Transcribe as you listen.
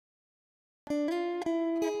So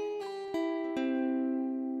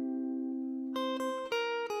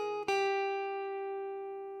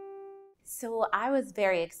I was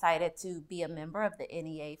very excited to be a member of the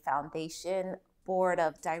NEA Foundation Board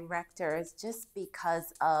of Directors just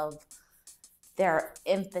because of their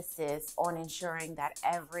emphasis on ensuring that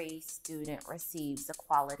every student receives a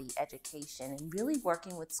quality education and really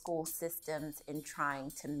working with school systems in trying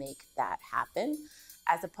to make that happen.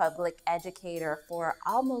 As a public educator for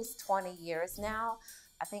almost 20 years now,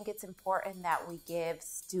 I think it's important that we give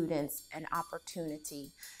students an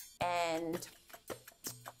opportunity and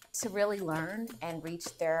to really learn and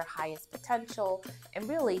reach their highest potential, and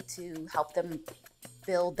really to help them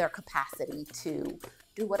build their capacity to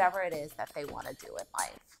do whatever it is that they want to do in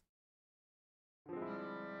life.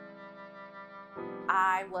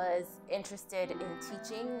 I was interested in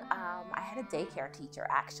teaching. I had a daycare teacher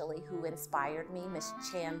actually who inspired me. Miss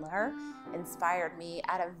Chandler inspired me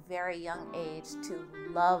at a very young age to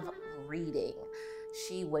love reading.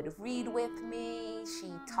 She would read with me.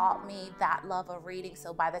 She taught me that love of reading.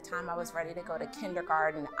 So by the time I was ready to go to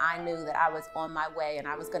kindergarten, I knew that I was on my way and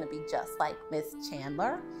I was going to be just like Miss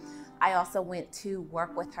Chandler. I also went to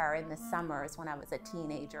work with her in the summers when I was a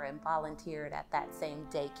teenager and volunteered at that same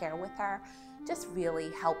daycare with her, just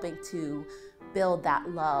really helping to build that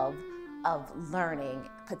love of learning,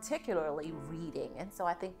 particularly reading. And so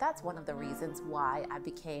I think that's one of the reasons why I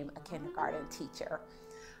became a kindergarten teacher.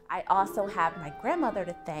 I also have my grandmother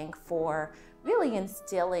to thank for really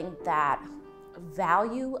instilling that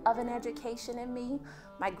value of an education in me.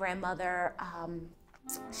 My grandmother,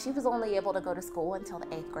 she was only able to go to school until the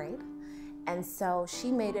 8th grade. And so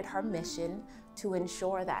she made it her mission to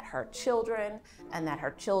ensure that her children and that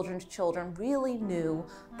her children's children really knew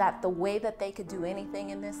that the way that they could do anything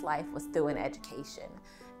in this life was through an education.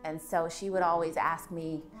 And so she would always ask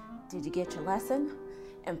me, "Did you get your lesson?"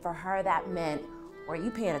 And for her, that meant, were you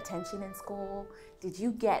paying attention in school? Did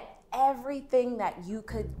you get everything that you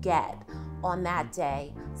could get on that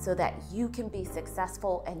day so that you can be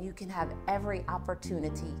successful and you can have every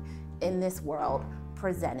opportunity in this world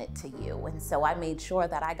presented to you? And so I made sure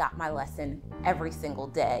that I got my lesson every single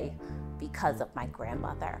day because of my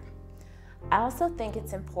grandmother. I also think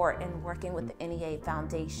it's important working with the NEA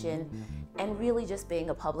Foundation and really just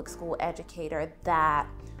being a public school educator that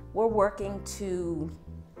we're working to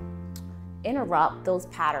interrupt those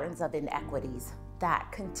patterns of inequities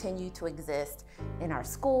that continue to exist in our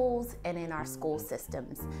schools and in our school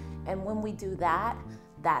systems. And when we do that,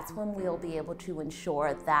 that's when we'll be able to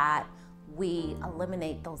ensure that we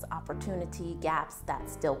eliminate those opportunity gaps that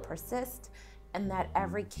still persist and that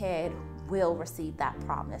every kid will receive that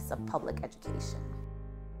promise of public education.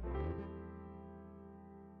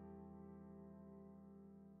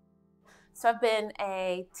 So I've been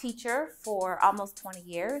a teacher for almost 20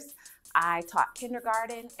 years. I taught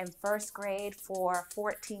kindergarten and first grade for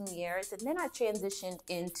 14 years, and then I transitioned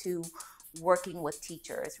into working with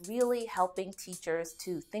teachers, really helping teachers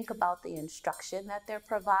to think about the instruction that they're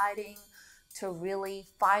providing, to really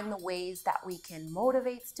find the ways that we can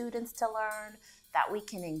motivate students to learn, that we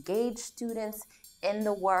can engage students in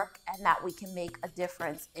the work, and that we can make a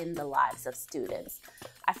difference in the lives of students.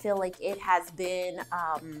 I feel like it has been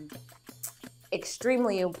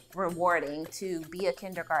extremely rewarding to be a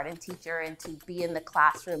kindergarten teacher and to be in the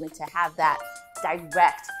classroom and to have that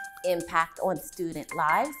direct impact on student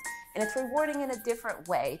lives. And it's rewarding in a different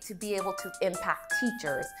way to be able to impact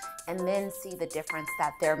teachers and then see the difference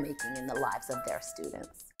that they're making in the lives of their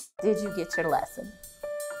students. Did you get your lesson?